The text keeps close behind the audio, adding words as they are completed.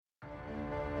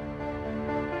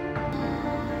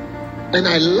And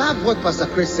I love what Pastor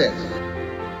Chris said.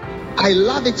 I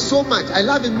love it so much. I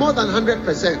love it more than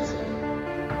 100%.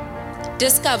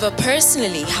 Discover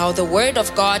personally how the Word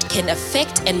of God can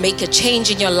affect and make a change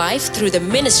in your life through the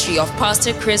ministry of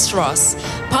Pastor Chris Ross.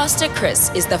 Pastor Chris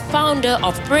is the founder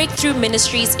of Breakthrough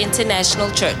Ministries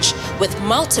International Church with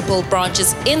multiple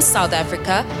branches in South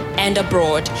Africa and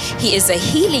abroad. He is a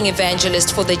healing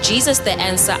evangelist for the Jesus the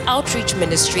Answer Outreach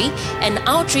Ministry, an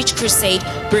outreach crusade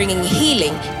bringing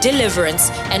healing,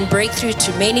 deliverance, and breakthrough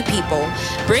to many people.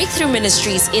 Breakthrough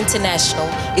Ministries International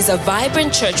is a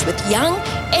vibrant church with young,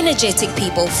 energetic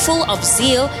people full of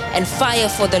zeal and fire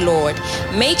for the Lord.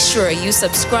 Make sure you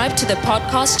subscribe to the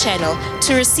podcast channel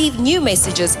to receive new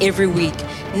messages every week.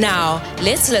 Now,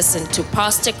 let's listen to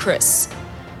Pastor Chris.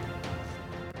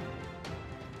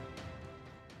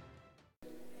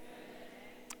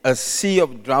 A sea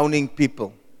of drowning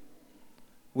people,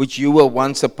 which you were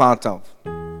once a part of.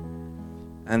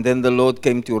 And then the Lord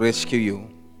came to rescue you.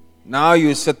 Now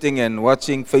you're sitting and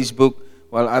watching Facebook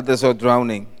while others are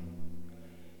drowning.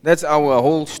 That's our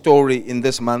whole story in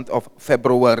this month of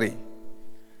February.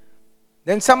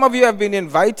 Then some of you have been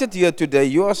invited here today.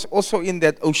 You are also in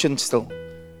that ocean still.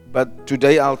 But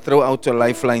today I'll throw out a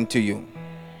lifeline to you.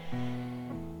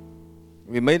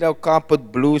 We made our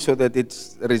carpet blue so that it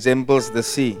resembles the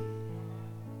sea.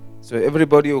 So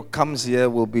everybody who comes here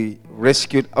will be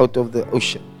rescued out of the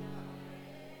ocean.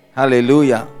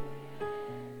 Hallelujah.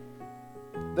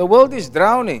 The world is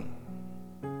drowning.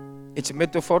 It's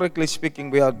metaphorically speaking,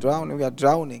 we are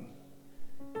drowning.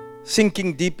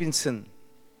 Sinking deep in sin.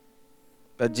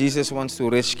 But Jesus wants to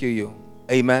rescue you.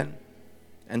 Amen.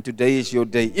 And today is your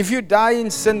day. If you die in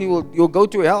sin, you'll go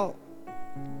to hell.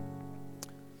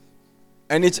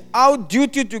 And it's our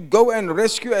duty to go and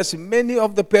rescue as many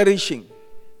of the perishing.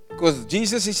 Because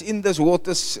Jesus is in this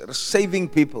water saving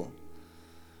people.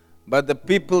 But the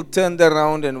people turned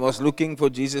around and was looking for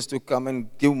Jesus to come and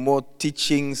give more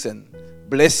teachings and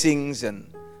blessings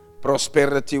and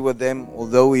prosperity with them.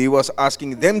 Although he was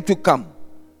asking them to come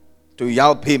to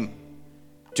help him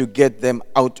to get them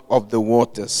out of the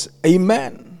waters.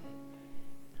 Amen.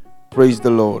 Praise the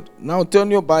Lord. Now turn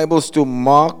your Bibles to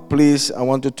Mark, please. I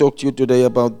want to talk to you today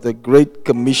about the Great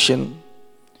Commission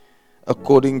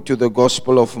according to the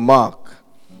Gospel of Mark.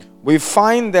 We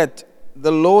find that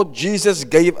the Lord Jesus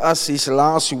gave us his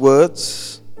last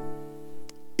words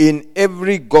in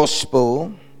every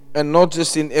Gospel, and not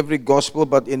just in every Gospel,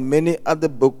 but in many other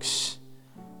books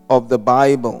of the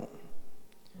Bible.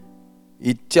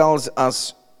 He tells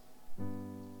us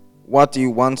what he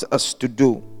wants us to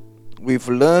do. We've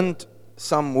learned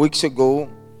some weeks ago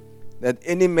that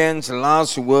any man's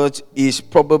last words is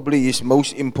probably his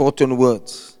most important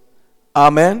words.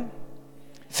 Amen?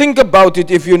 Think about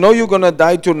it. If you know you're going to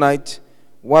die tonight,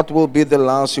 what will be the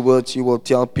last words you will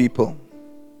tell people?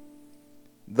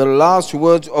 The last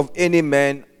words of any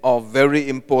man are very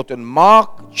important.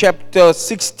 Mark chapter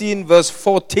 16 verse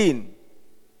 14.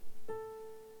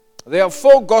 There are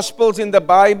 4 Gospels in the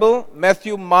Bible: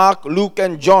 Matthew, Mark, Luke,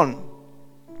 and John.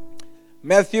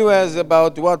 Matthew has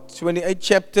about 28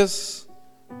 chapters.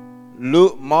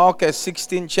 Mark has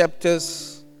 16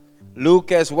 chapters.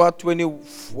 Luke has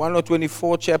 21 or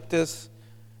 24 chapters.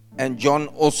 And John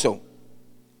also.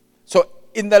 So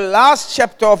in the last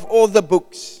chapter of all the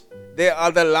books, there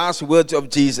are the last words of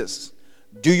Jesus.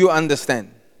 Do you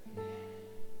understand?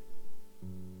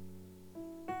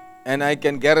 And I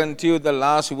can guarantee you the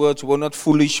last words were not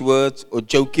foolish words or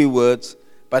jokey words,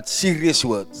 but serious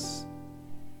words.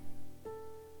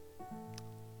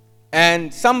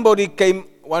 And somebody came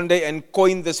one day and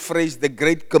coined this phrase, the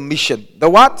Great Commission. The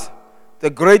what? The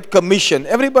Great Commission.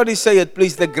 Everybody say it,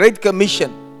 please. The Great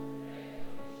Commission.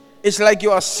 It's like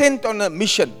you are sent on a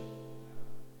mission.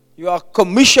 You are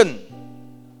commissioned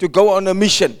to go on a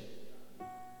mission.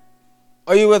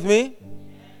 Are you with me?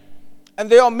 And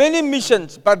there are many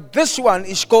missions, but this one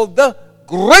is called the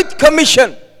Great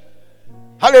Commission.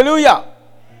 Hallelujah.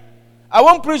 I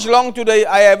won't preach long today.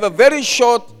 I have a very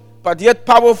short but yet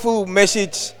powerful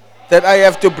message that I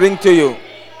have to bring to you.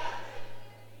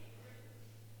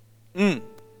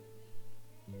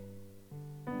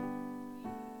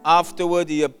 Afterward,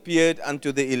 he appeared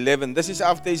unto the 11. This is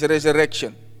after his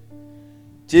resurrection.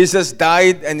 Jesus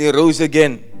died and he rose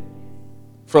again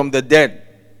from the dead.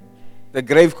 The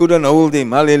grave couldn't hold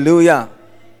him. Hallelujah.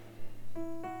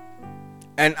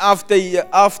 And after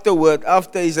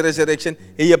his resurrection,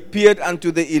 he appeared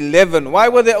unto the 11. Why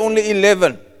were there only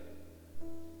 11?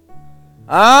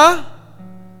 I'm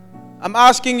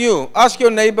asking you. Ask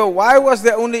your neighbor, why was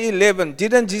there only 11?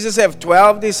 Didn't Jesus have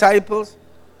 12 disciples?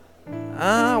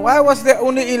 Why was there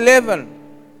only 11?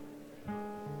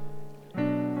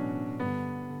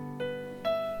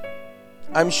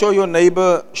 I'm sure your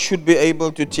neighbor should be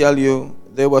able to tell you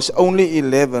there was only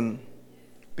 11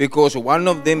 because one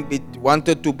of them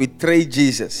wanted to betray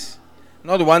Jesus.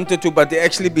 Not wanted to, but they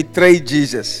actually betrayed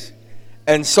Jesus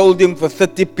and sold him for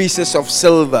 30 pieces of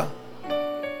silver.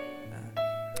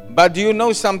 But do you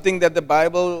know something that the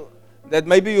Bible, that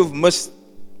maybe you've missed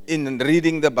in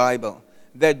reading the Bible?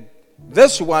 That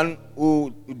this one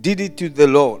who did it to the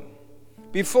Lord,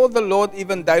 before the Lord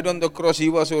even died on the cross, he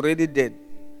was already dead.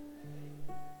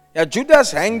 Yeah,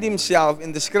 Judas hanged himself,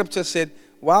 in the scripture said,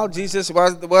 while Jesus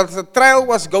was, the trial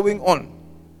was going on.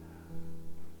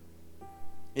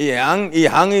 He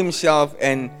hung himself,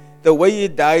 and the way he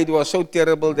died was so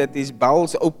terrible that his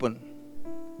bowels opened.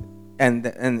 And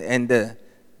the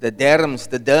derms,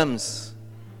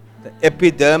 the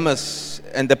epidermis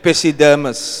and the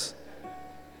pachydermis,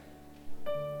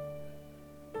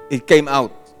 it came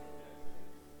out.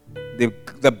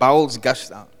 The bowels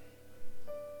gushed out.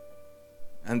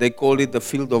 And they called it the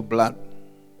field of blood.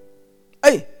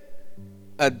 Hey,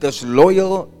 a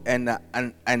disloyal and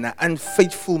an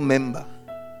unfaithful member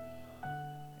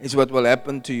is what will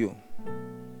happen to you.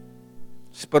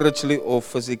 Spiritually or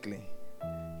physically.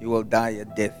 You will die a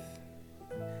death.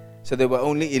 So there were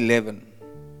only 11.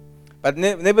 But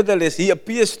nevertheless, he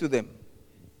appears to them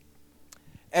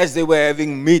as they were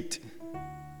having meat.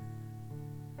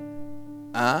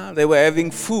 They were having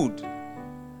food.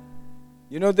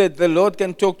 You know that the Lord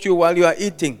can talk to you while you are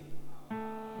eating.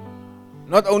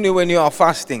 Not only when you are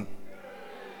fasting.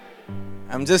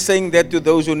 I'm just saying that to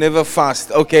those who never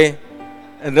fast, okay?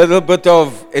 A little bit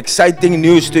of exciting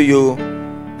news to you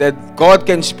that God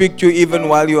can speak to you even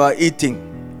while you are eating.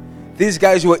 These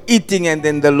guys were eating and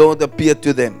then the Lord appeared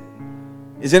to them.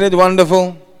 Isn't it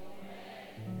wonderful?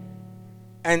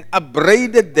 And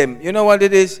upbraided them. You know what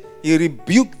it is? He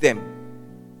rebuked them.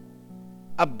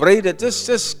 Upbraided.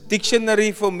 Just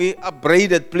dictionary for me.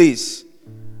 Upbraided, please.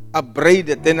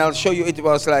 Upbraided. Then I'll show you. It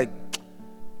was like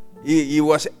he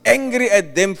was angry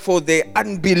at them for their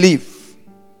unbelief.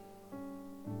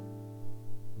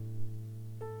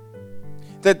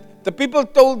 That the people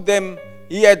told them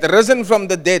he had risen from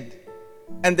the dead,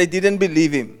 and they didn't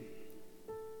believe him.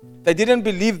 They didn't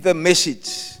believe the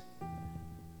message.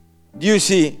 Do you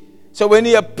see? So when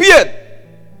he appeared,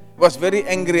 he was very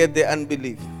angry at their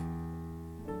unbelief.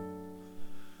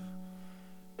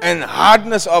 And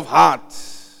hardness of heart.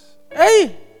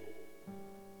 Hey!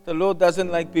 The Lord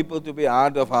doesn't like people to be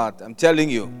hard of heart. I'm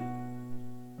telling you.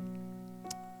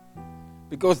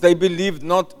 Because they believed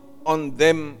not on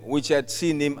them which had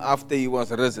seen him after he was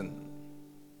risen.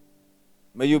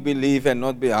 May you believe and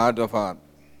not be hard of heart.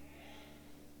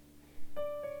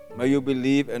 May you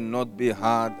believe and not be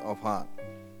hard of heart.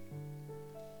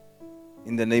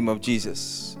 In the name of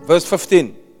Jesus. Verse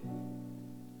 15.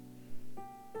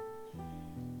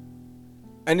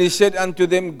 And he said unto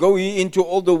them, go ye into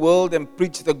all the world and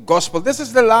preach the gospel. This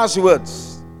is the last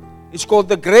words. It's called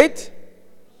the great.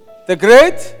 The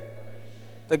great.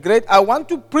 The great. I want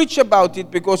to preach about it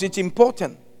because it's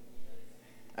important.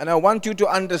 And I want you to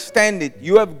understand it.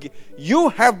 You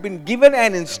have been given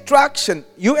an instruction,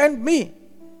 you and me.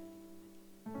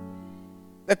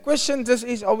 The question just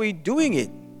is, are we doing it?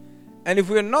 And if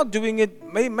we're not doing it,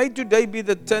 may today be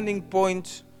the turning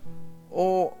point,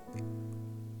 or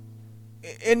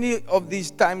any of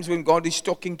these times when God is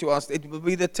talking to us, it will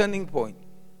be the turning point.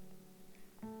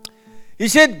 He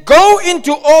said, go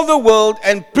into all the world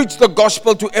and preach the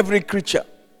gospel to every creature.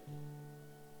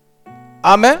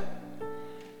 Amen.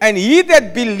 And he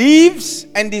that believes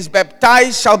and is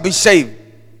baptized shall be saved.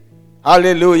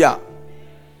 Hallelujah.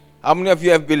 How many of you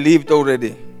have believed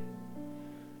already?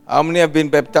 How many have been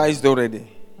baptized already?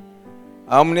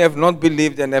 How many have not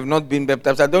believed and have not been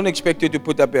baptized? I don't expect you to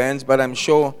put up your hands, but I'm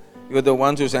sure you're the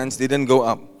ones whose hands didn't go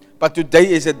up. But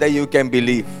today is the day you can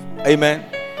believe. Amen.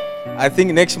 I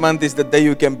think next month is the day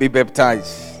you can be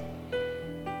baptized.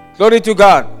 Glory to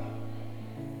God.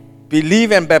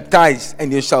 Believe and baptize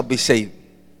and you shall be saved.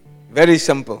 Very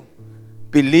simple.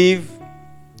 Believe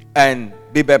and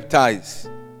be baptized.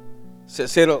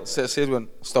 Cyril,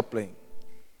 stop playing.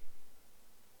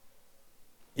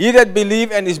 He that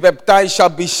believe and is baptized shall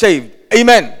be saved.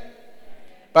 Amen.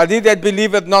 But he that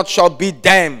believeth not shall be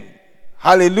damned.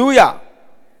 Hallelujah.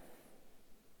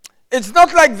 It's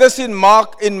not like this in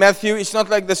Mark, in Matthew. It's not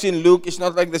like this in Luke. It's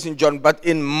not like this in John. But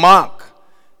in Mark,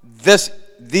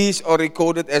 these are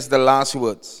recorded as the last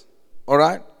words. All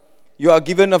right? You are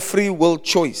given a free will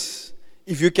choice.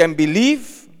 If you can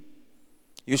believe,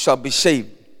 you shall be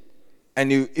saved.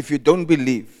 And if you don't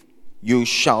believe, you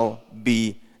shall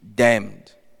be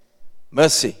damned.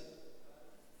 Mercy.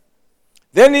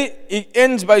 Then he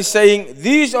ends by saying,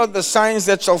 these are the signs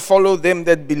that shall follow them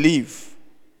that believe.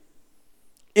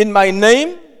 In my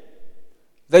name,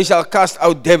 they shall cast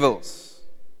out devils.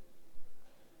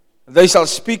 They shall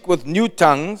speak with new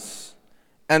tongues,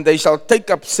 and they shall take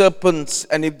up serpents,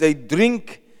 and if they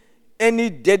drink any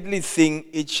deadly thing,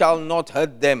 it shall not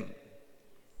hurt them.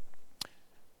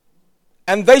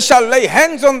 And they shall lay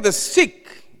hands on the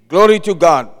sick, glory to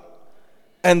God,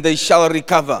 and they shall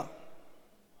recover.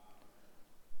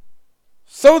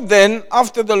 So then,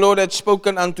 after the Lord had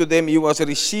spoken unto them, he was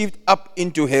received up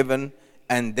into heaven,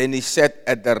 and then he sat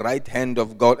at the right hand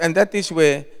of God. And that is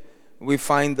where we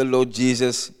find the Lord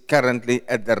Jesus currently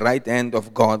at the right hand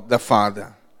of God the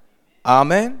Father.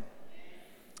 Amen.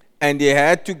 And he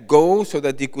had to go so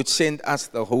that he could send us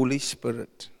the Holy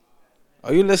Spirit.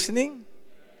 Are you listening?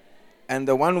 And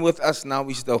the one with us now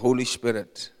is the Holy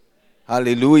Spirit.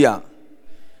 Hallelujah.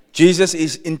 Jesus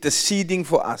is interceding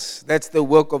for us. That's the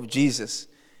work of Jesus.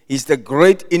 He's the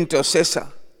great intercessor,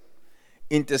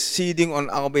 interceding on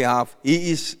our behalf.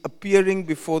 He is appearing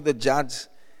before the judge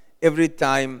every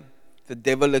time the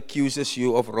devil accuses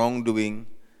you of wrongdoing.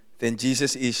 Then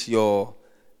Jesus is your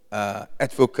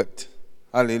advocate.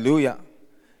 Hallelujah.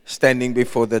 Standing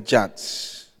before the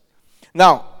judge.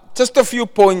 Now, just a few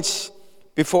points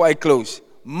before I close.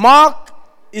 Mark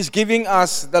is giving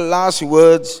us the last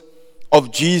words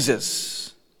of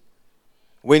Jesus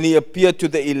when he appeared to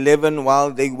the 11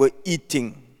 while they were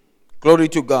eating. Glory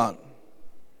to God.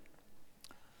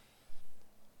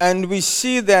 And we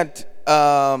see that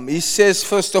he says,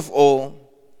 first of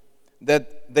all,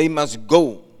 that they must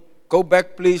go. Go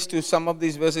back, please, to some of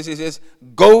these verses. He says,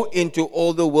 go into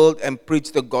all the world and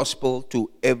preach the gospel to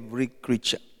every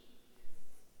creature.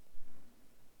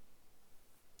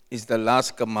 Is the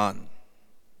last command.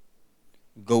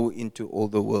 Go into all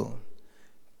the world.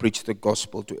 Preach the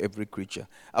gospel to every creature.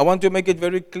 I want to make it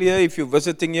very clear, if you're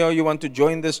visiting here, you want to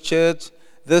join this church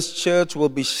will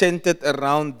be centered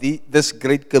around this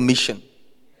Great Commission.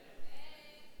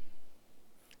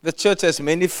 The church has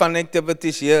many fun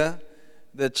activities here.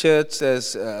 The church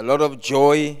has a lot of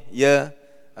joy here,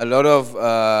 a lot of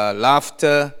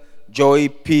laughter, joy,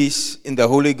 peace in the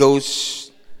Holy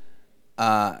Ghost.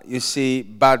 You see,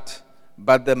 but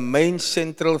the main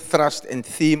central thrust and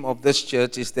theme of this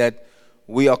church is that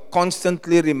we are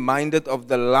constantly reminded of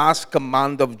the last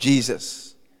command of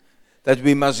Jesus, that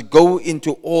we must go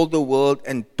into all the world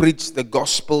and preach the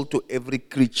gospel to every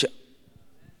creature.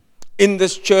 In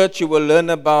this church, you will learn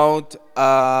about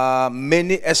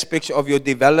many aspects of your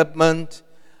development,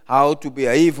 how to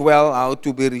behave well, how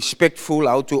to be respectful,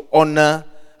 how to honor,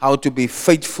 how to be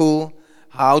faithful,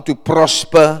 how to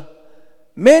prosper.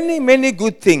 Many, many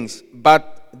good things.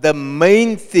 But the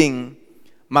main thing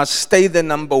must stay the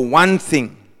number one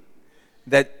thing,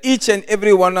 that each and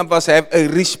every one of us have a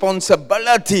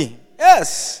responsibility.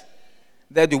 Yes.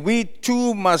 That we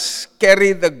too must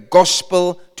carry the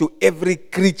gospel to every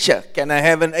creature. Can I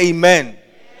have an amen? Amen?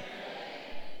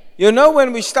 You know,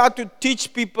 when we start to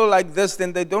teach people like this,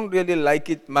 then they don't really like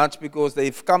it much because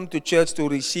they've come to church to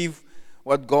receive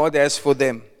what God has for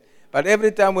them. But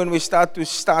every time when we start to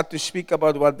speak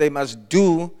about what they must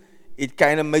do, it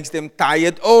kind of makes them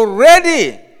tired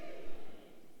already.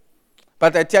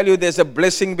 But I tell you, there's a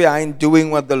blessing behind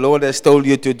doing what the Lord has told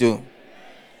you to do.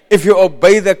 If you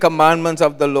obey the commandments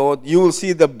of the Lord, you will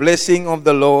see the blessing of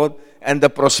the Lord and the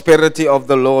prosperity of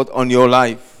the Lord on your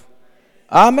life.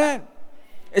 Amen.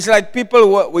 It's like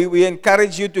people, we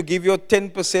encourage you to give your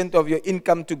 10% of your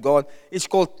income to God. It's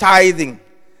called tithing.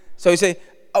 So you say,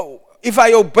 oh, if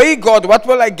I obey God, what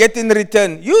will I get in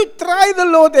return? You try the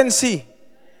Lord and see.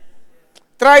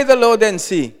 Try the Lord and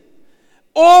see.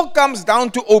 All comes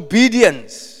down to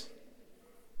obedience.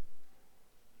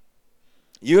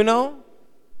 You know?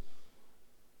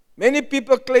 Many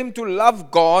people claim to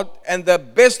love God, and the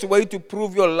best way to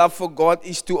prove your love for God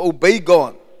is to obey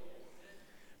God.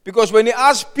 Because when he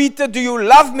asked Peter, do you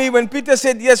love me? When Peter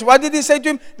said yes, what did he say to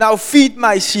him? Now feed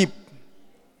my sheep.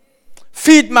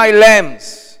 Feed my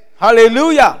lambs.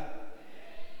 Hallelujah.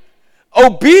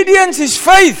 Obedience is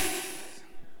faith.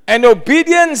 And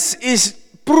obedience is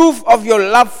proof of your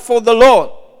love for the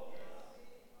Lord.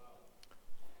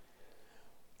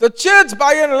 The church,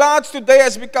 by and large, today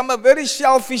has become a very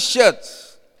selfish church,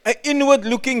 an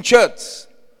inward-looking church.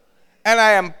 And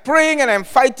I am praying and I'm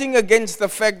fighting against the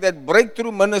fact that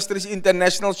Breakthrough Ministries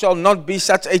International shall not be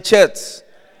such a church.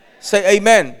 Say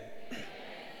amen.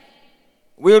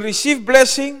 We'll receive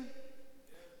blessing.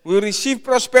 We'll receive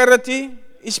prosperity.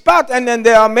 It's part, and then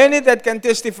there are many that can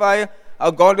testify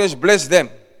how God has blessed them.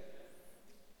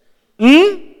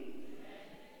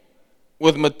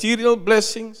 With material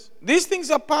blessings. These things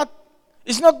are part.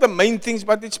 It's not the main things,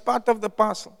 but it's part of the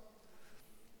parcel.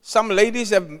 Some ladies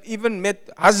have even met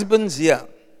husbands here.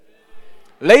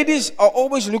 Ladies are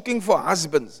always looking for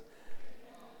husbands.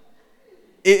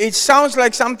 It sounds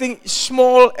like something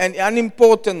small and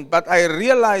unimportant, but I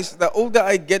realize the older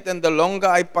I get and the longer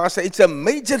I pass, it's a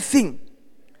major thing.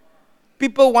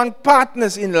 People want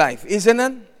partners in life, isn't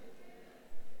it?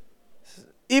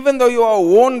 Even though you are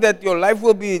warned that your life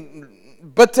will be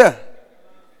bitter,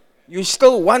 you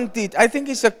still want it. I think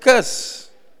it's a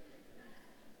curse.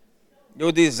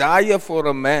 Your desire for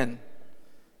a man,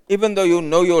 even though you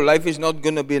know your life is not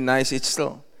going to be nice, it's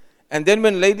still. And then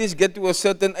when ladies get to a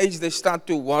certain age, they start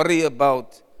to worry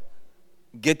about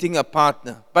getting a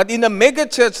partner. But in a mega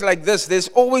church like this, there's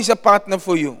always a partner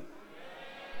for you.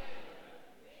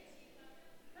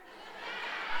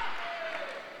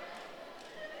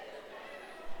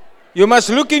 You must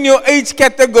look in your age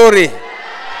category.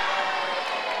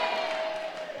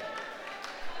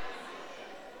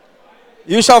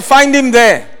 You shall find him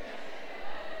there.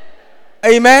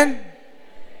 Amen.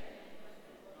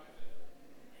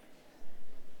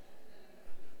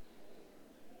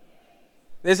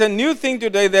 There's a new thing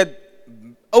today that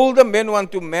older men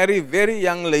want to marry very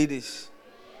young ladies.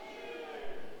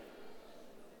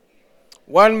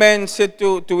 One man said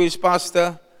to his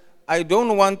pastor, I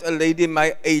don't want a lady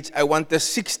my age, I want a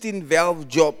 16-valve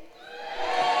job.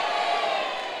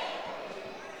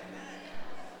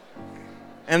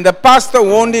 And the pastor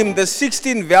warned him, the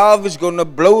 16-valve is going to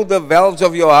blow the valves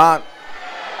of your heart.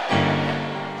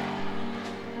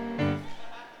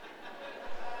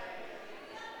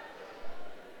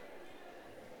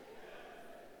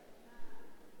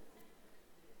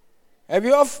 Have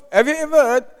you ever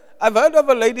heard? I've heard of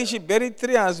a lady, she buried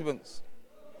 3 husbands.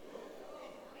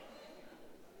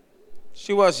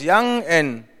 She was young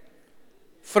and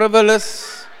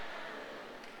frivolous.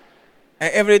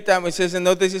 And every time he says,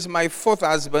 no, this is my 4th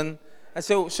husband. I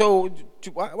said, so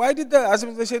why did the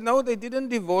husbands? They said, no, they didn't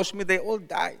divorce me, they all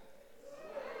died.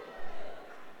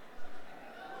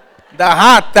 The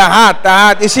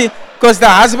heart. You see, because the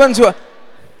husbands were,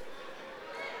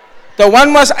 the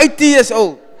one was 80 years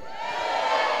old.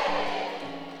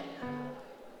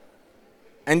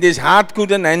 And his heart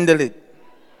couldn't handle it.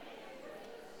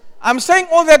 I'm saying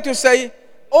all that to say,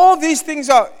 all these things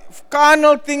are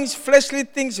carnal things, fleshly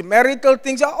things, marital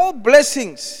things, are all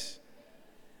blessings.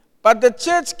 But the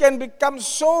church can become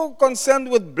so concerned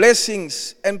with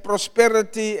blessings and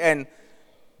prosperity, and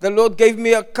the Lord gave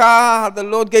me a car, the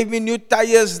Lord gave me new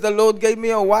tires, the Lord gave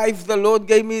me a wife, the Lord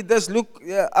gave me this. Look,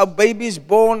 a baby is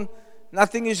born,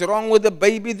 nothing is wrong with the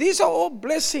baby. These are all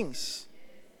blessings.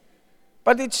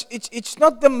 But it's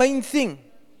not the main thing.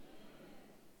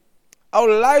 Our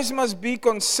lives must be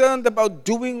concerned about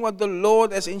doing what the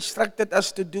Lord has instructed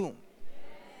us to do.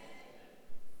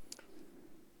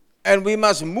 And we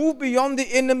must move beyond the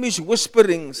enemy's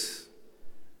whisperings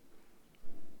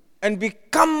and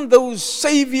become those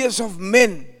saviors of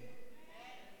men,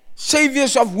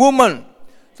 saviors of women.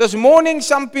 This morning,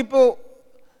 some people,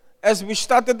 as we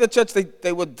started the church,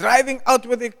 they were driving out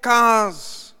with their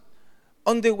cars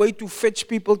on their way to fetch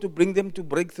people to bring them to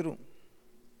breakthrough.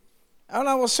 And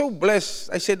I was so blessed.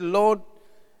 I said, Lord,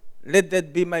 let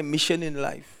that be my mission in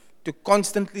life. To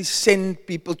constantly send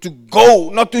people to go,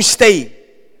 not to stay.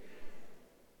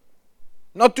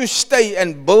 Not to stay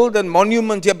and build a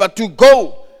monument here, but to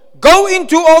go. Go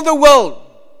into all the world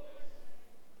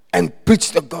and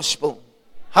preach the gospel.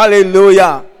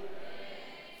 Hallelujah.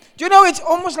 Do you know, it's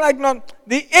almost like not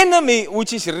the enemy,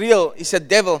 which is real, is a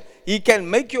devil. He can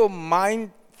make your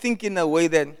mind think in a way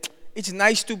that it's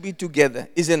nice to be together,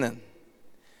 isn't it?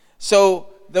 So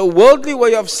the worldly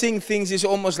way of seeing things is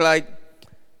almost like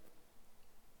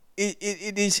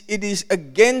it is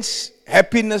against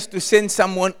happiness to send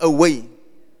someone away.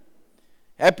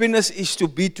 Happiness is to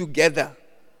be together.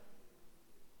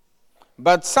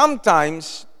 But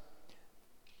sometimes,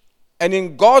 and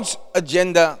in God's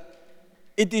agenda,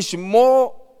 it is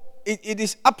more, it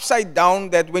is upside down,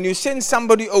 that when you send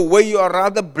somebody away, you are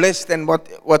rather blessed than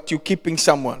what you're keeping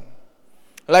someone.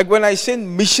 Like when I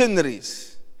send missionaries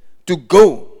to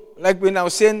go, like when I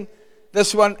send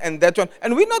this one and that one,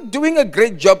 and we're not doing a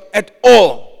great job at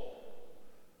all.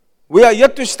 We are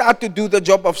yet to start to do the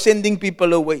job of sending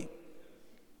people away.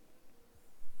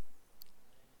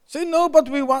 Say, no, but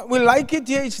we like it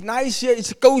here, it's nice here,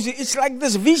 it's cozy. It's like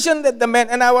this vision that the man,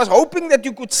 and I was hoping that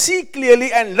you could see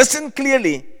clearly and listen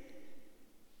clearly.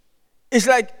 It's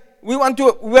like we want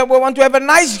to have a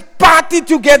nice party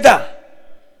together.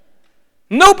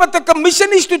 No, but the commission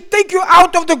is to take you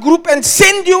out of the group and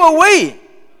send you away.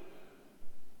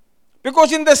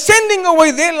 Because in the sending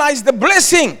away, there lies the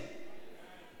blessing.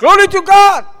 Glory to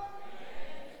God.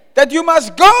 That you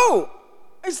must go.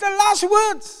 It's the last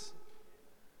words.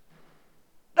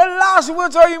 The last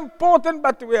words are important,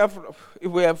 but if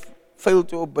we have failed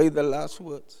to obey the last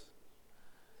words.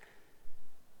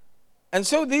 And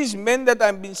so these men that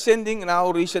I've been sending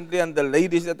now recently, and the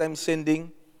ladies that I'm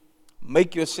sending,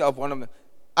 make yourself one of them.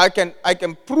 I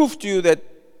can prove to you that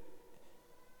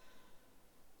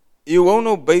you won't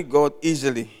obey God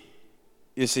easily,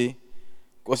 you see.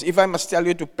 Because if I must tell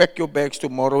you to pack your bags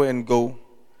tomorrow and go,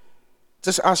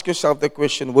 just ask yourself the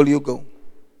question, will you go?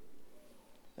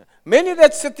 Many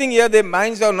that sitting here, their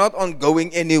minds are not on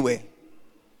going anywhere.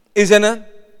 Isn't it?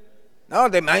 No,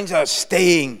 their minds are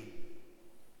staying.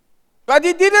 But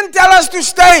He didn't tell us to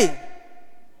stay.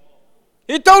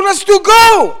 He told us to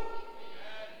go.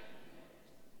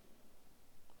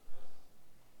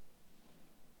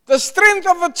 The strength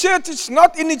of a church is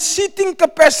not in its seating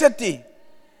capacity,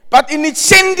 but in its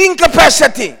sending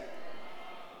capacity.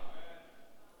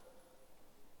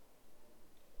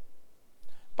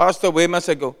 Pastor, where must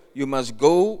I go? You must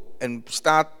go and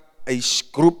start a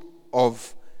group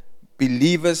of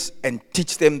believers and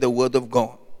teach them the Word of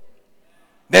God.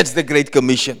 That's the Great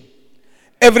Commission.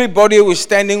 Everybody who is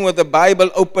standing with the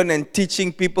Bible open and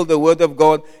teaching people the Word of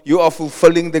God, you are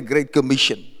fulfilling the Great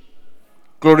Commission.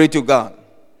 Glory to God.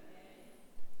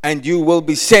 And you will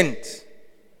be sent.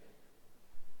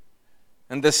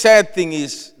 And the sad thing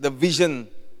is, the vision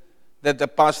that the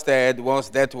pastor had was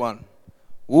that one.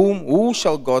 Who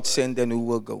shall God send and who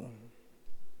will go?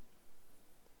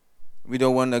 We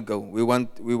don't want to go. We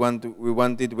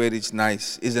want it where it's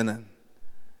nice, isn't it?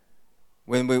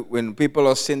 When people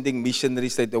are sending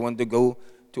missionaries, they don't want to go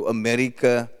to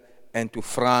America and to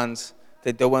France.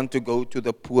 They don't want to go to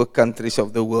the poor countries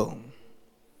of the world.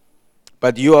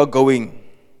 But you are going.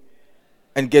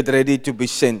 And get ready to be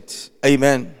sent.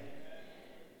 Amen.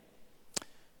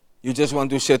 You just want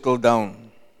to settle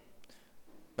down.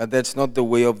 But that's not the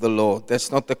way of the Lord. That's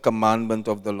not the commandment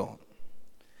of the Lord.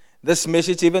 This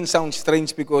message even sounds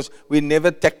strange because we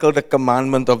never tackle the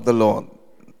commandment of the Lord.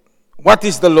 What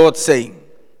is the Lord saying?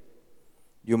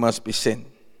 You must be sent.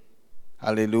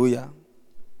 Hallelujah.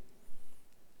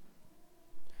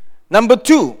 Number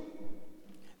 2,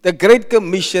 the Great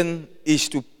Commission is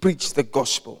to preach the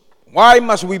gospel. Why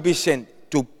must we be sent?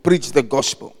 To preach the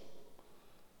gospel.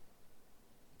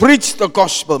 Preach the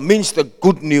gospel means the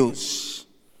good news.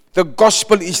 The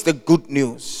gospel is the good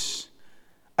news.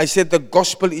 I said the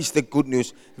gospel is the good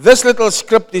news. This little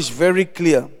script is very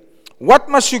clear. What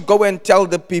must you go and tell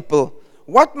the people?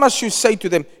 What must you say to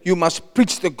them? You must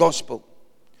preach the gospel.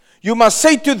 You must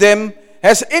say to them,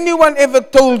 has anyone ever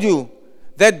told you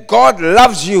that God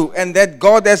loves you and that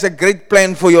God has a great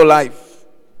plan for your life?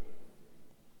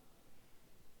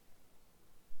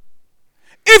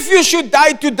 If you should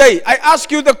die today, I ask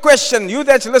you the question, you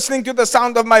that's listening to the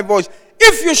sound of my voice,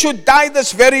 if you should die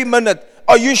this very minute,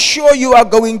 are you sure you are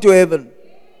going to heaven?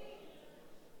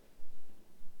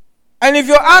 And if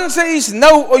your answer is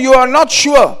no, or you are not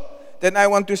sure, then I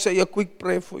want to say a quick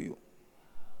prayer for you.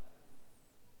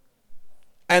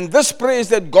 And this prayer is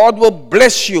that God will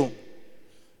bless you,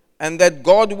 and that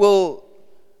God will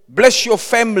bless your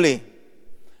family,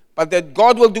 but that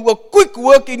God will do a quick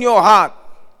work in your heart,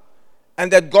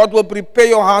 and that God will prepare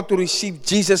your heart to receive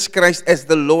Jesus Christ as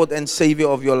the Lord and Savior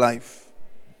of your life.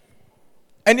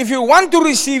 And if you want to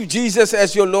receive Jesus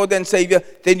as your Lord and Savior,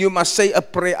 then you must say a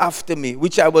prayer after me,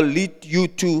 which I will lead you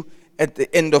to at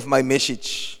the end of my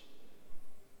message.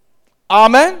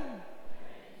 Amen?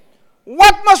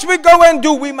 What must we go and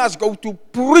do? We must go to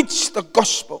preach the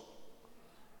gospel.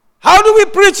 How do we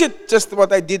preach it? Just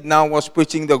what I did now was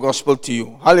preaching the gospel to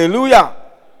you. Hallelujah.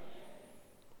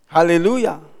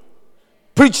 Hallelujah.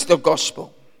 Preach the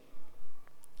gospel.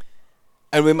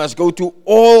 And we must go to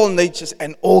all natures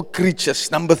and all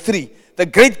creatures. Number 3, the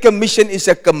Great Commission is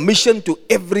a commission to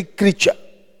every creature.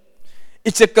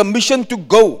 It's a commission to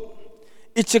go.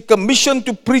 It's a commission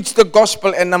to preach the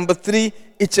gospel. And number 3,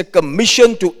 it's a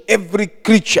commission to every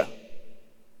creature.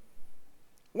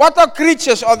 What are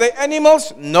creatures? Are they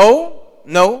animals? No.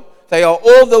 They are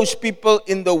all those people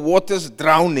in the waters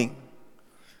drowning.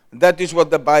 That is what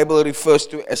the Bible refers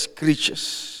to as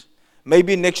creatures.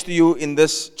 Maybe next to you in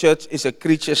this church is a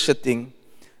creature sitting.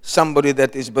 Somebody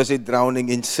that is busy drowning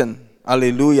in sin.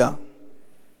 Hallelujah.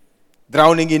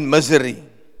 Drowning in misery.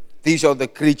 These are the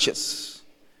creatures.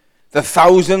 The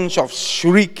thousands of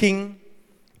shrieking,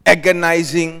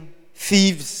 agonizing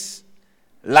thieves,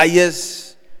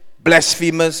 liars,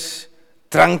 blasphemers,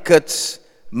 drunkards,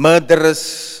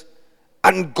 murderers,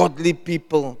 ungodly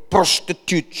people,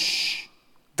 prostitutes,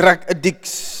 drug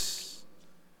addicts,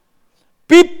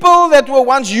 People that were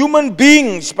once human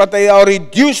beings, but they are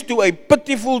reduced to a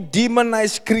pitiful,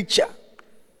 demonized creature.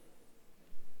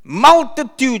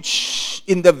 Multitudes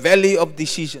in the valley of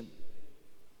decision.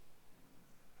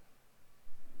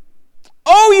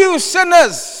 Oh, you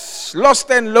sinners,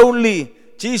 lost and lonely,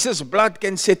 Jesus' blood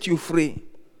can set you free.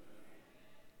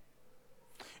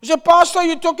 You say, Pastor, are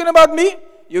you talking about me?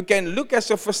 You can look as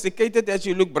sophisticated as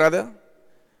you look, brother.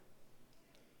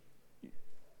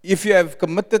 If you have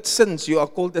committed sins, you are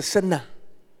called a sinner.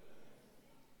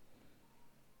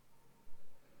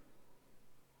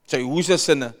 So who's a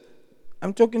sinner?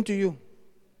 I'm talking to you.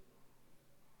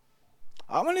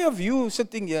 How many of you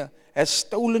sitting here has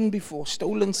stolen before,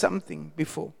 stolen something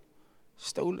before?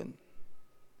 Stolen.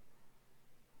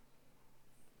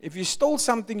 If you stole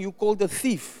something, you called a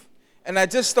thief. And I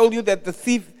just told you that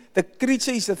the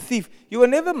creature is a thief. You were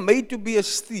never made to be a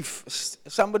thief,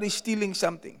 somebody stealing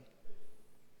something.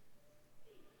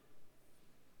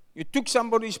 You took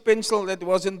somebody's pencil that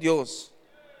wasn't yours.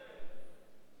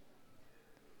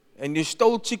 And you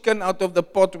stole chicken out of the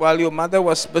pot while your mother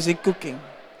was busy cooking.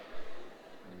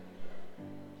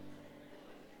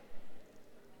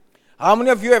 How many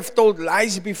of you have told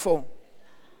lies before?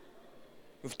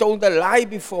 You've told a lie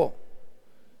before.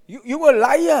 You were a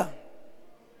liar.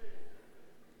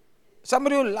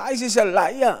 Somebody who lies is a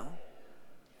liar.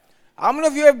 How many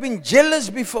of you have been jealous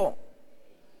before?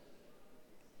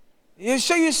 You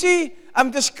see, I'm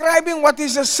describing what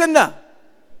is a sinner.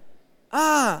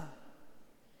 How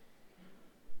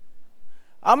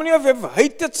many of you have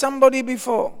hated somebody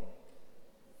before?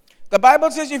 The Bible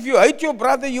says if you hate your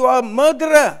brother, you are a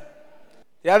murderer.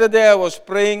 The other day I was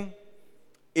praying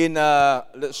in a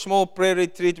small prayer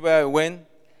retreat where I went,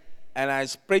 and I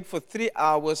prayed for 3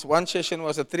 hours. One session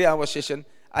was a 3-hour session.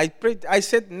 I prayed. I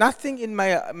said nothing in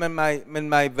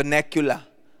my vernacular.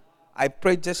 I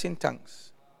prayed just in tongues.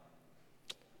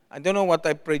 I don't know what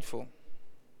I prayed for,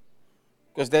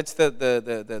 because that's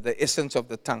the essence of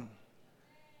the tongue.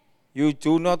 You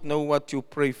do not know what you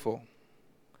pray for,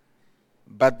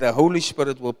 but the Holy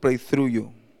Spirit will pray through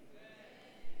you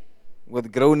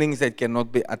with groanings that cannot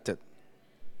be uttered.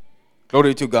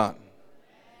 Glory to God.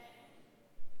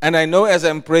 And I know as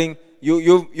I'm praying,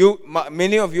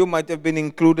 many of you might have been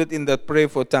included in that prayer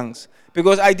for tongues,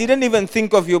 because I didn't even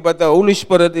think of you, but the Holy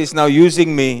Spirit is now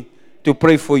using me to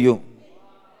pray for you.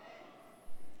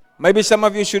 Maybe some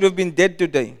of you should have been dead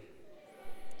today,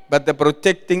 but the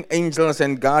protecting angels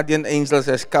and guardian angels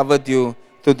has covered you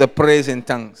through the prayers in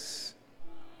tongues.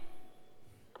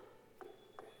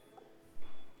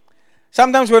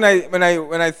 Sometimes when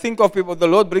I think of people, the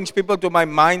Lord brings people to my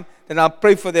mind, then I'll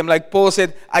pray for them. Like Paul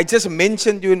said, I just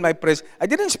mentioned you in my prayers. I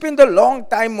didn't spend a long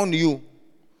time on you,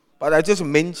 but I just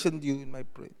mentioned you in my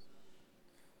prayers.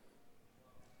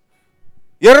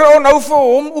 Here onhou vir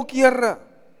hom ook, Here.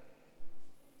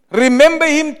 Remember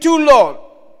him too, Lord.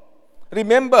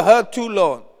 Remember her too,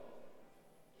 Lord.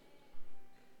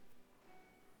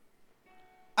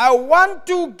 I want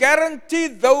to guarantee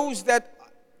those that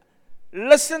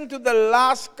listen to the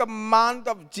last command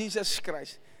of Jesus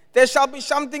Christ. There shall be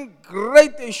something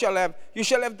great you shall have. You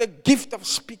shall have the gift of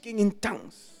speaking in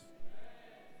tongues.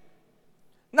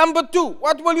 Number 2,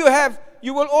 what will you have?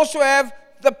 You will also have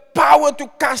the power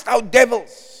to cast out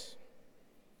devils.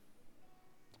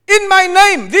 In my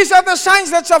name, these are the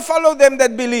signs that shall follow them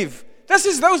that believe. This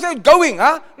is those that are going,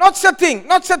 not sitting.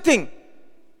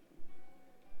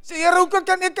 Sê, Here, hoe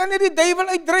kan ek nie die duiwel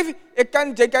uitdryf?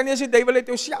 Jy kan nie as die duiwel uit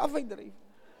jouself uitdryf.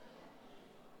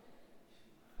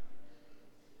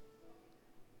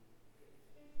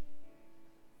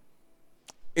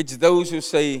 It's those who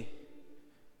say,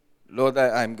 Lord,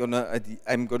 I'm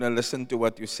gonna listen to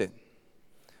what you said.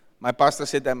 My pastor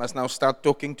said I must now start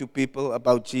talking to people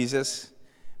about Jesus.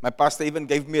 My pastor even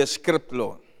gave me a script,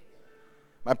 Lord.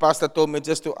 My pastor told me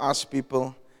just to ask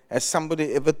people, has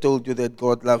somebody ever told you that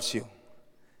God loves you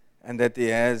and that He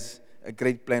has a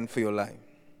great plan for your life?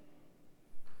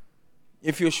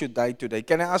 If you should die today,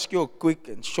 can I ask you a quick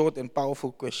and short and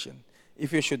powerful question?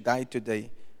 If you should die today,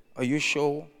 are you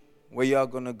sure where you are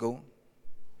going to go?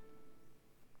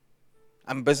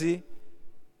 I'm busy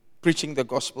preaching the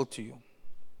gospel to you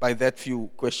by that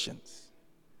few questions.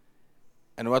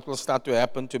 And what will start to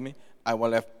happen to me? I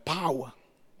will have power.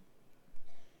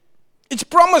 It's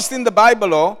promised in the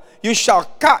Bible, you shall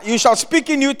speak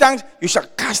in new tongues, you shall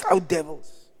cast out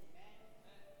devils.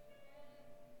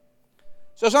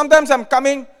 So sometimes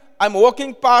I'm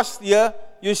walking past here,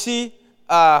 you see,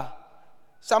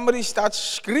 somebody starts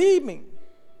screaming.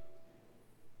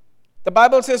 The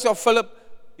Bible says of Philip,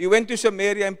 he went to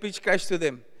Samaria and preached Christ to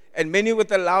them. And many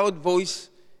with a loud voice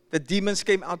the demons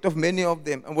came out of many of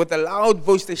them, and with a loud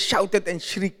voice they shouted and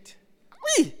shrieked.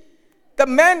 Whee! The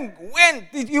man went.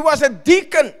 He was a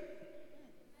deacon.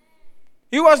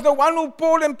 He was the one who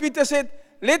Paul and Peter said,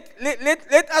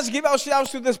 let us give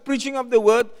ourselves to this preaching of the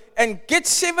word and get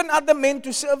 7 other men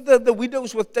to serve the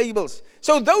widows with tables.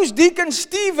 So those deacons,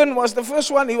 Stephen was the first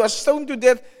one. He was stoned to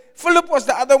death. Philip was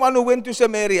the other one who went to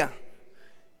Samaria.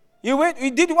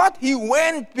 He did what? He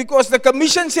went because the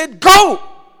commission said, go!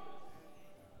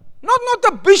 Not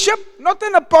a bishop, not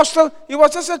an apostle. He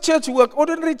was just a church worker,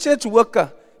 ordinary church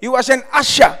worker. He was an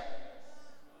usher.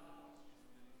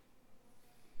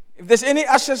 If there's any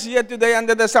ushers here today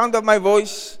under the sound of my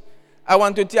voice, I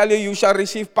want to tell you, you shall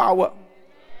receive power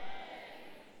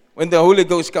when the Holy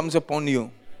Ghost comes upon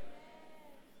you.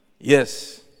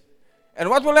 Yes. And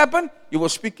what will happen? You will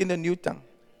speak in a new tongue.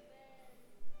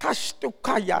 Hey,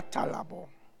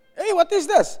 what is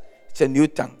this? It's a new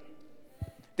tongue.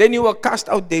 Then you will cast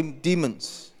out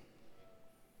demons.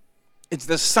 It's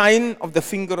the sign of the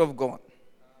finger of God.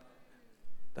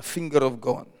 The finger of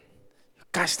God. You're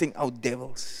casting out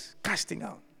devils. Casting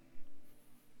out.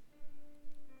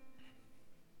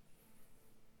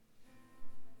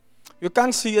 You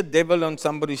can't see a devil on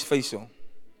somebody's face. Oh.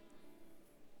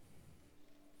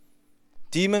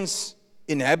 Demons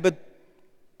inhabit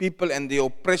people and they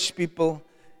oppress people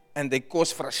and they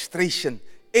cause frustration.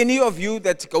 Any of you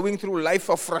that's going through life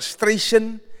of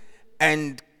frustration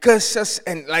and curses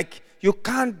and like you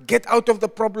can't get out of the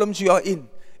problems you are in,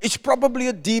 it's probably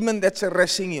a demon that's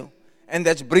harassing you and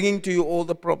that's bringing to you all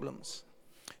the problems.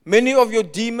 Many of your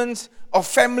demons are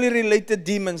family-related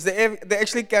demons. They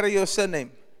actually carry your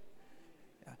surname.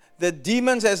 The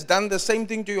demons has done the same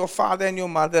thing to your father and your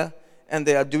mother, and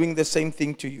they are doing the same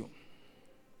thing to you.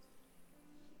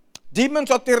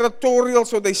 Demons are territorial,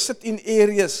 so they sit in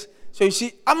areas. So you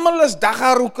see, almal is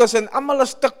daggaroekers and almal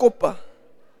is tekoppe.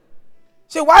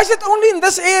 So why is it only in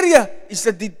this area? It's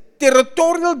the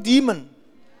territorial demon.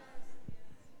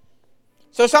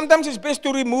 So sometimes it's best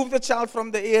to remove the child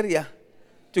from the area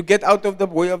to get out of the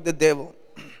way of the devil.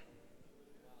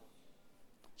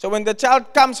 So when the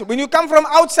child comes, when you come from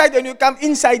outside and you come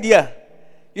inside here,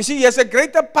 you see there's a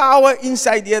greater power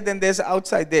inside here than there's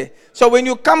outside there. So when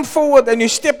you come forward and you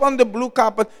step on the blue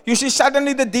carpet, you see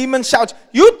suddenly the demon shouts.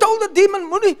 You told the demon,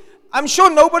 Moody, I'm sure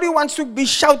nobody wants to be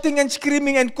shouting and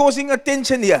screaming and causing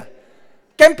attention here.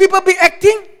 Can people be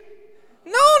acting?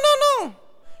 No.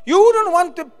 You wouldn't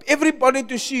want everybody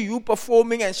to see you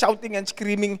performing and shouting and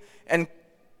screaming and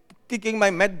kicking my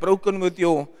mat broken with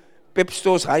your Pep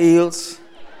Store's high heels.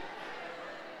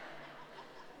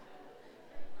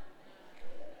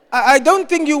 I don't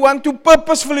think you want to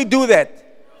purposefully do that.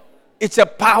 It's a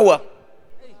power.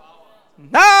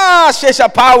 She's a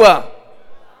power.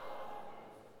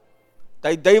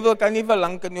 Die duivel kan nie vir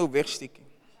lank in jou wegsteek nie.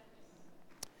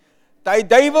 Die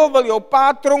duivel wil jou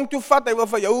pa tronk toe vat, hy wil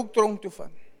vir jou ook tronk toe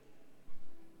vat.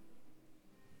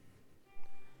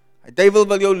 Die duivel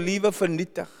wil jou lewe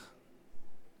vernietig.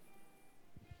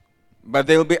 But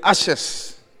there will be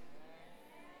ashes.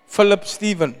 Philip,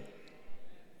 Stephen.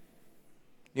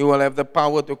 You will have the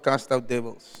power to cast out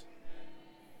devils.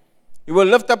 You will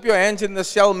lift up your hands in the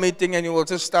cell meeting and you will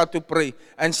just start to pray.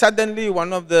 And suddenly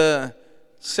one of the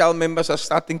cell members are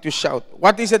starting to shout.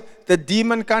 What is it? The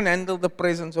demon can't handle the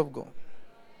presence of God.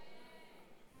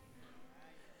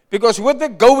 Because with the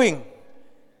going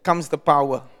comes the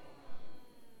power.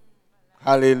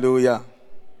 Hallelujah.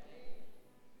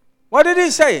 What did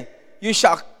he say? You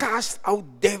shall cast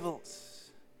out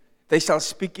devils. They shall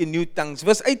speak in new tongues.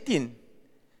 Verse 18.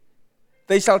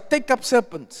 They shall take up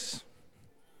serpents.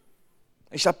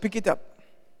 They shall pick it up.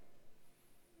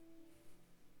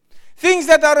 Things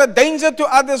that are a danger to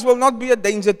others will not be a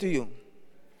danger to you.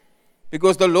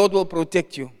 Because the Lord will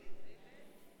protect you.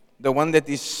 The one that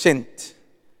is sent.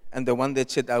 And the one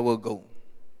that said, I will go.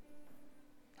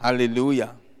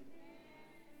 Hallelujah.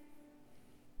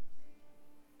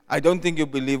 I don't think you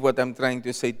believe what I'm trying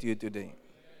to say to you today.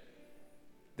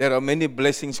 There are many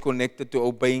blessings connected to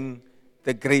obeying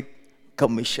the Great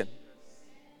Commission.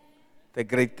 The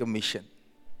Great Commission.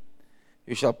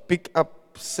 You shall pick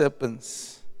up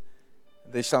serpents.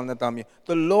 They shall not harm you.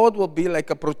 The Lord will be like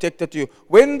a protector to you.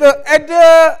 When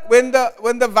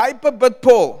the viper bit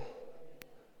Paul,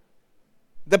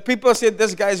 the people said,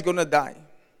 this guy is going to die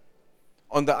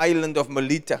on the island of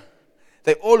Melita.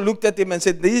 They all looked at him and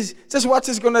said, just watch,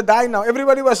 he's going to die now.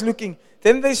 Everybody was looking.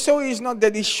 Then they saw he's not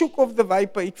dead. He shook off the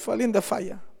viper. It fell in the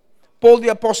fire. Paul the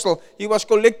apostle, he was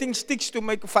collecting sticks to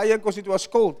make fire because it was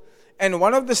cold. And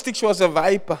one of the sticks was a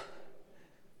viper.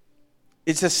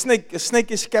 It's a snake. A snake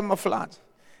is camouflage.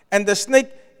 And the snake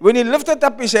when he lifted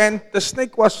up his hand, the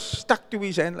snake was stuck to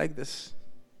his hand like this.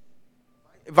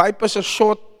 Viper's a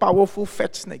short, powerful,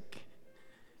 fat snake.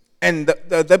 And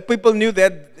the people knew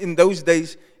that in those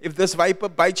days, if this viper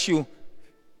bites you,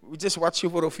 we just watch you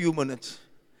for a few minutes.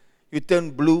 You turn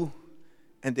blue,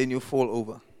 and then you fall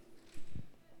over.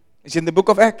 It's in the book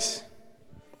of Acts.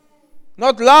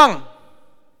 Not long.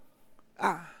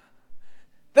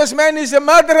 This man is a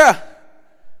murderer.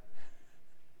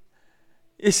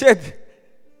 He said,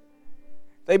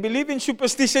 they believe in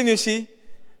superstition, you see.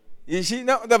 You see,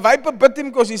 now the viper bit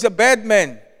him because he's a bad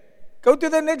man. Go to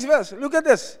the next verse. Look at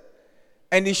this.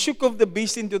 And he shook off the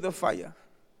beast into the fire.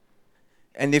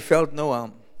 And he felt no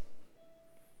harm.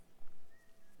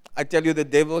 I tell you, the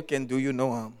devil can do you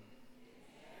no harm.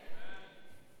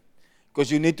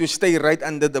 Because you need to stay right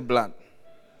under the blood.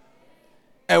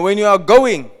 And when you are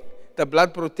going, the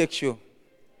blood protects you.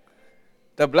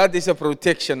 The blood is a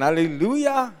protection.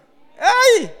 Hallelujah.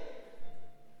 Hey!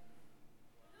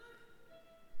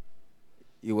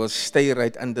 You will stay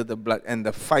right under the blood and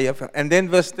the fire. And then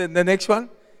the next one.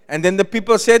 And then the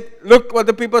people said, look what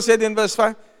the people said in verse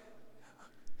 5.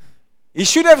 He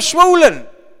should have swollen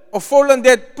or fallen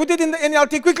dead. Put it in the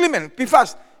NLT quickly, man. Be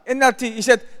fast. NLT. He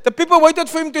said, the people waited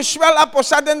for him to swell up or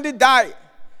suddenly die.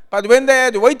 But when they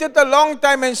had waited a long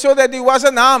time and saw that he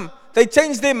wasn't harmed, they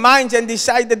changed their minds and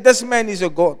decided this man is a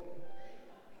god.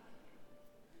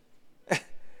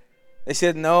 They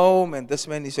said, no, man, this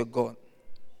man is a god.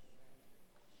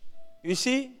 You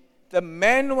see, the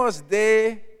man was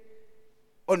there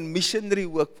on missionary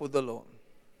work for the Lord.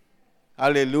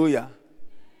 Hallelujah.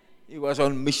 He was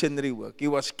on missionary work. He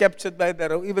was captured by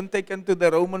even taken to the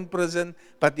Roman prison,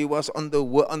 but he was on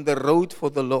the road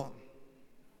for the Lord.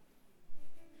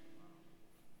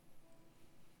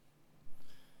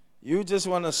 You just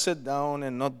want to sit down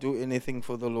and not do anything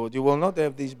for the Lord. You will not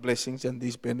have these blessings and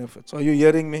these benefits. Are you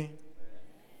hearing me?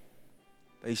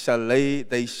 They shall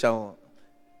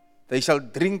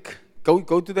drink.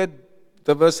 Go to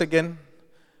the verse again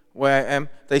where I am.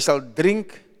 They shall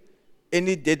drink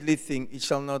any deadly thing. It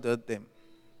shall not hurt them.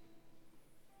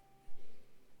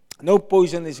 No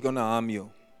poison is going to harm you.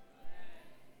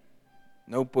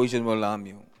 No poison will harm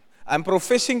you. I'm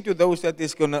professing to those that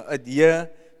is going to adhere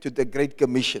to the Great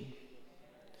Commission.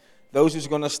 Those who's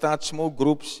going to start small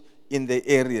groups in the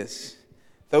areas.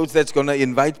 Those that's going to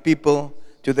invite people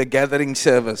to the gathering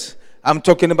service. I'm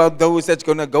talking about those that's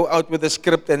going to go out with a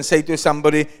script and say to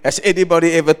somebody, has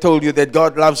anybody ever told you that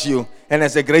God loves you and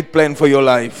has a great plan for your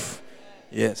life?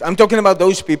 Yes, I'm talking about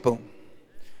those people.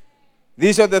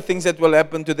 These are the things that will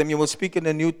happen to them. You will speak in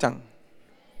a new tongue.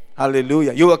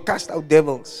 Hallelujah. You will cast out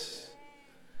devils.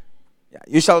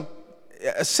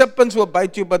 Serpents will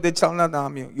bite you, but they shall not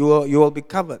harm you. You will be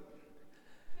covered.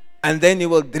 And then you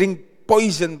will drink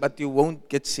poison, but you won't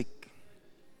get sick.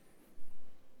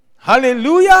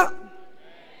 Hallelujah.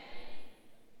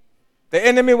 The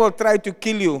enemy will try to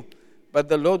kill you, but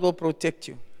the Lord will protect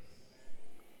you.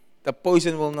 The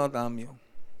poison will not harm you.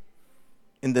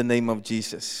 In the name of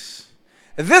Jesus.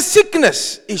 This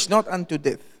sickness is not unto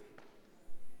death.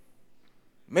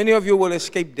 Many of you will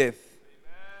escape death.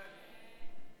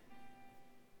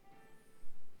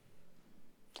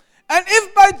 And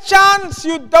if by chance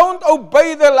you don't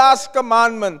obey the last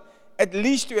commandment, at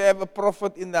least you have a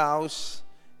prophet in the house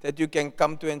that you can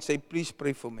come to and say, please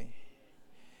pray for me.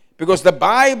 Because the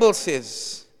Bible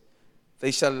says,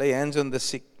 they shall lay hands on the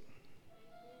sick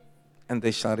and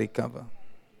they shall recover.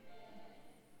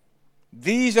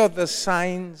 These are the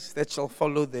signs that shall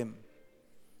follow them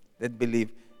that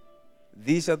believe.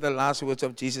 These are the last words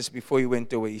of Jesus before he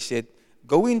went away. He said,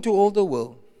 go into all the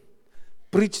world,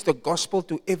 preach the gospel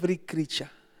to every creature.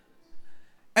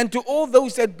 And to all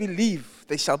those that believe,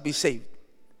 they shall be saved.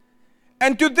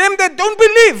 And to them that don't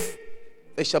believe,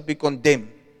 they shall be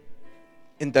condemned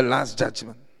in the last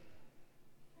judgment.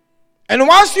 And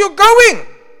whilst you're going,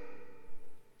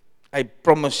 I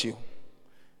promise you,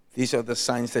 these are the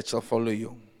signs that shall follow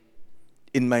you.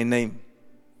 In my name,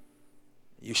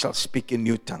 you shall speak in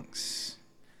new tongues.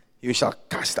 You shall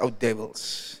cast out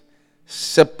devils.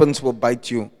 Serpents will bite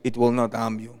you. It will not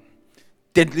harm you.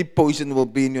 Deadly poison will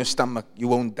be in your stomach. You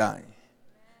won't die.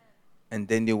 And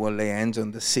then you will lay hands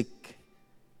on the sick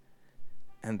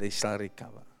and they shall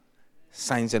recover.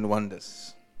 Signs and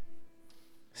wonders.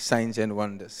 Signs and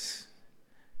wonders.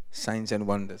 Signs and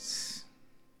wonders.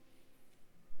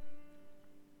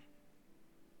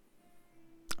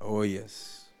 Oh,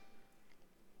 yes.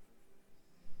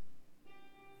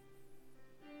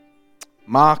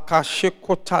 Bow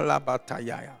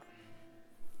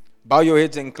your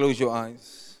heads and close your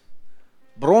eyes.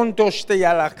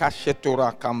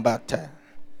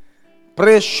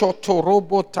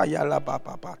 Preshotorobo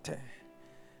tayalabababate.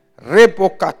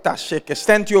 Rebokata sheke.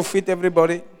 Stand to your feet,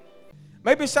 everybody.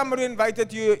 Maybe somebody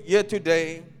invited you here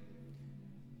today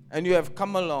and you have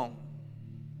come along.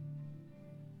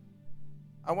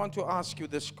 I want to ask you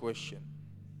this question.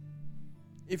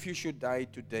 If you should die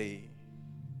today,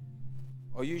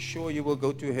 are you sure you will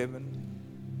go to heaven?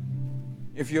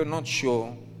 If you're not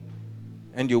sure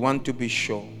and you want to be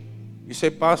sure, you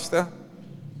say, Pastor,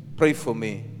 pray for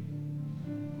me.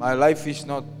 My life is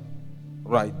not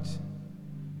right.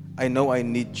 I know I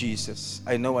need Jesus.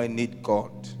 I know I need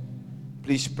God.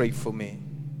 Please pray for me.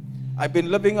 I've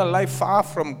been living a life far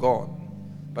from God,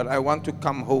 but I want to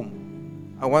come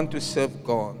home. I want to serve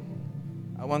God.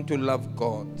 I want to love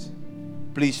God.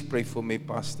 Please pray for me,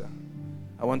 Pastor.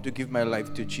 I want to give my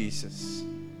life to Jesus.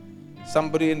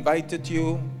 Somebody invited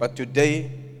you, but today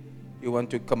you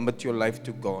want to commit your life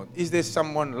to God. Is there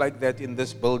someone like that in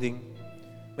this building?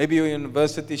 Maybe you're a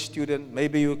university student.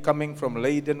 Maybe you're coming from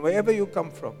Leiden, wherever you come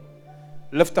from.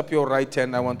 Lift up your right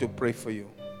hand. I want to pray for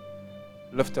you.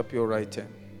 Lift up your right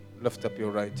hand. Lift up your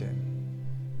right hand.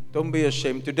 Don't be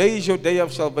ashamed. Today is your day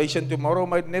of salvation. Tomorrow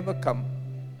might never come.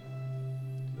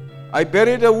 I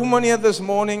buried a woman here this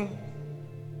morning,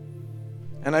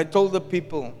 and I told the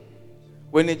people,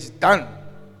 when it's done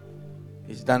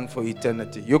for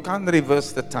eternity. You can't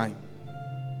reverse the time.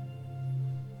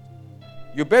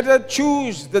 You better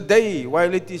choose the day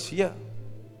while it is here,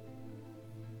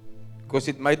 because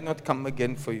it might not come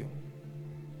again for you.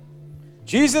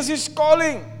 Jesus is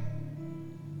calling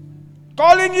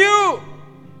you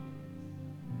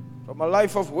from a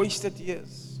life of wasted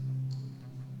years.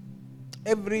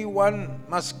 Everyone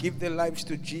must give their lives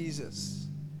to Jesus.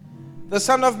 The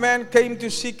Son of Man came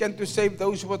to seek and to save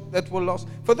those that were lost.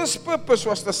 For this purpose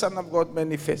was the Son of God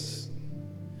manifest,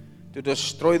 to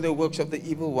destroy the works of the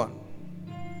evil one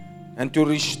and to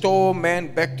restore man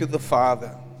back to the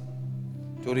Father.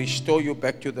 To restore you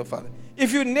back to the Father.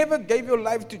 If you never gave your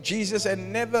life to Jesus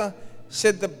and never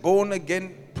said the born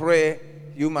again prayer,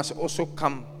 you must also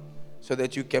come so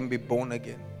that you can be born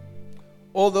again.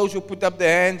 All those who put up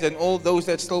their hands and all those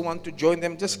that still want to join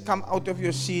them, just come out of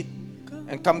your seat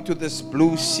and come to this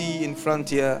blue sea in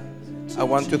front here. I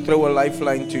want to throw a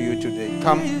lifeline to you today.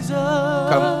 Come.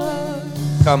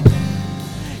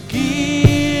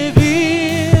 Give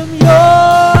him your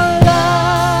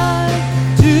life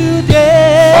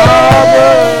today.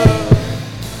 Father,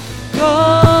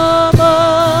 come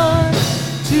on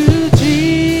to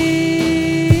Jesus.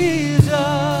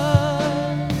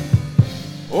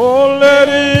 oh, let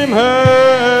him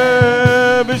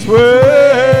have his way.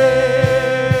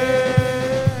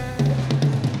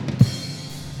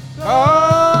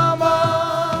 Come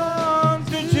on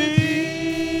to Jesus.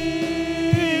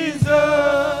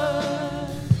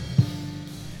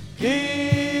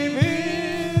 Give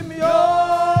him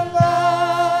your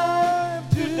life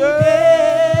today.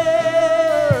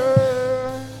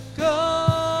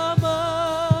 Come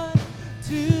on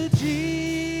to Jesus.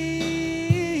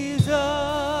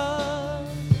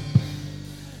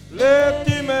 Let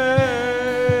him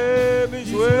have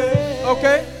his way.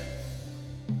 Okay?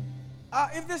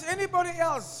 If there's anybody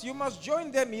else, you must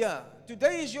join them here.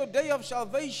 Today is your day of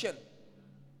salvation.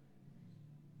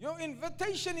 Your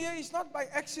invitation here is not by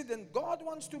accident. God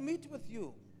wants to meet with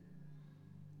you.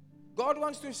 God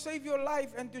wants to save your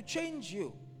life and to change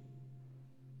you.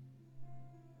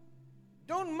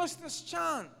 Don't miss this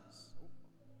chance.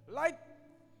 Like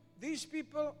these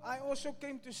people, I also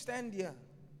came to stand here.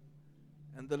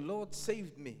 And the Lord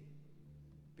saved me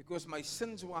because my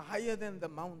sins were higher than the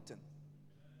mountain.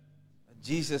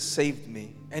 Jesus saved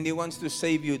me, and he wants to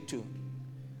save you too.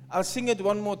 I'll sing it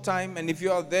one more time, and if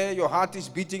you are there, your heart is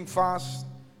beating fast,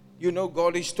 you know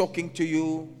God is talking to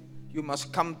you, you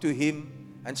must come to him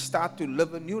and start to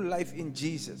live a new life in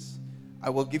Jesus. I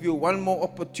will give you one more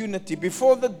opportunity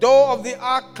before the door of the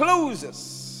ark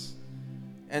closes,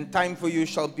 and time for you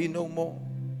shall be no more.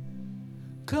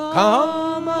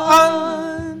 Come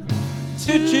on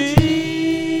to Jesus.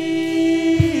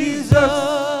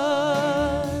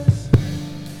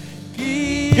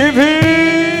 Give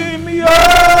him your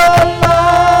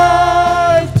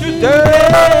life today.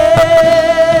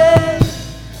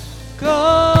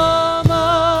 Come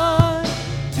on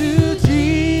to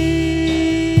Jesus.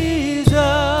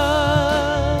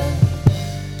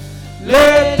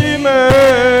 Let him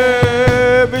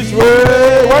have his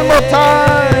way. One more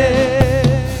time.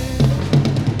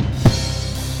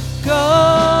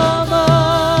 Come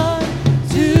on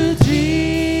to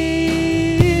Jesus.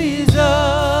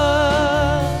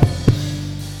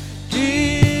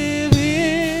 Give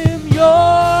him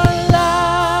your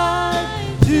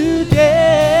life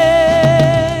today.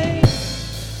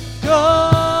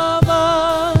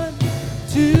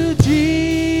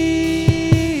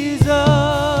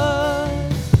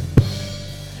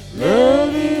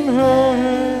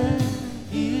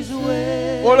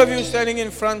 All of you standing in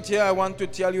front here, I want to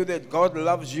tell you that God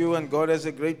loves you and God has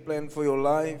a great plan for your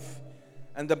life.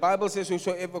 And the Bible says,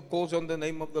 whosoever calls on the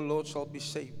name of the Lord shall be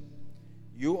saved.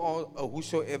 You are a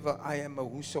whosoever, I am a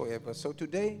whosoever. So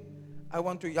today, I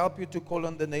want to help you to call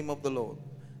on the name of the Lord.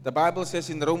 The Bible says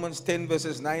in Romans 10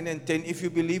 verses 9 and 10, if you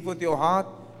believe with your heart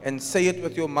and say it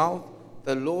with your mouth,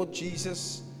 the Lord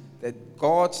Jesus, that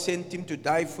God sent him to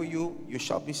die for you, you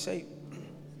shall be saved.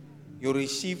 You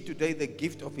receive today the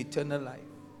gift of eternal life.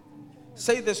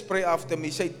 Say this prayer after me.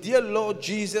 Say, dear Lord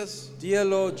Jesus. Dear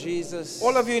Lord Jesus.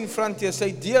 All of you in front here,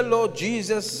 say, dear Lord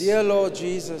Jesus. Dear Lord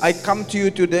Jesus. I come to you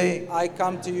today. I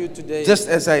come to you today. Just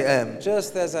as I am.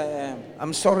 Just as I am.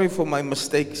 I'm sorry for my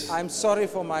mistakes. I'm sorry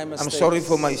for my mistakes. I'm sorry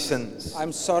for my sins.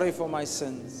 I'm sorry for my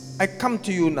sins. I come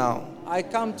to you now. I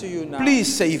come to you now.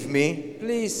 Please save me.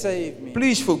 Please save me.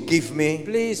 Please forgive me.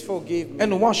 Please forgive me.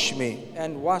 And wash me.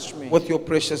 And wash me. With your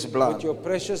precious blood. With your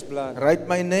precious blood. Write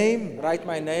my name. Write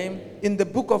my name. In the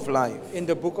book of life. In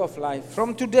the book of life.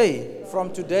 From today.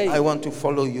 From today. I want to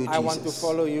follow you, Jesus. I want to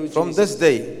follow you, Jesus. From this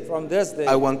day. From this day.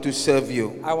 I want to serve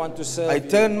you. I want to serve I you.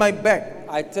 turn my back.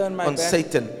 I turn my on back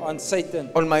Satan. On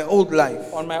Satan. On my old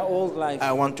life. On my old life.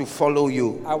 I want to follow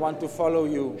you. I want to follow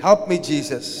you. Help me,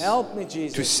 Jesus. Help me,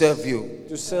 Jesus. To serve you.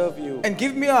 To serve you. And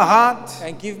give me a heart.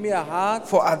 And give me a heart.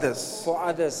 For others. For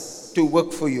others. To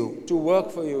work for you. To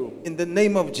work for you. In the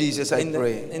name of Jesus, I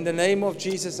pray. In the name of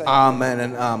Jesus, I pray. Amen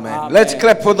and amen. Amen. Let's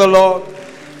clap for the Lord.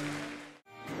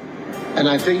 And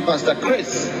I think Pastor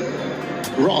Chris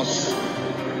Ross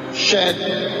shared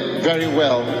very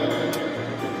well.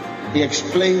 He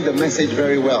explained the message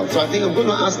very well. So I think I'm going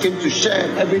to ask him to share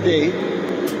every day.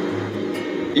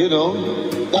 You know,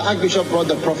 the Archbishop brought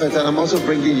the prophet and I'm also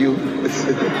bringing you.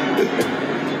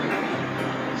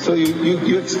 So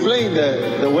you explained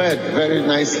the word very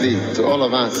nicely to all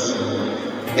of us.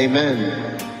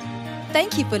 Amen.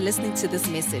 Thank you for listening to this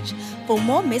message. For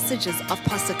more messages of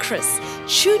Pastor Chris,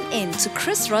 tune in to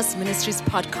Chris Ross Ministries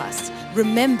podcast.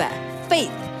 Remember,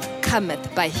 faith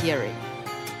cometh by hearing.